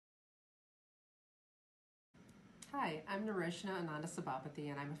Hi, I'm Niroshana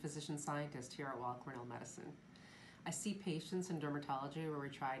Anandasabapathy, and I'm a physician scientist here at Weill Cornell Medicine. I see patients in dermatology where we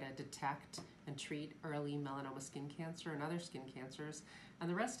try to detect and treat early melanoma skin cancer and other skin cancers, and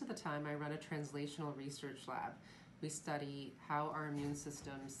the rest of the time I run a translational research lab. We study how our immune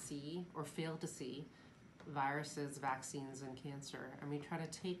systems see or fail to see viruses, vaccines, and cancer, and we try to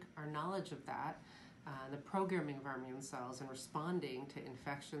take our knowledge of that, the programming of our immune cells and responding to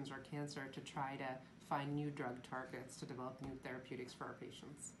infections or cancer to try to find new drug targets to develop new therapeutics for our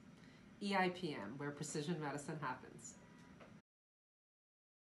patients. EIPM, where precision medicine happens.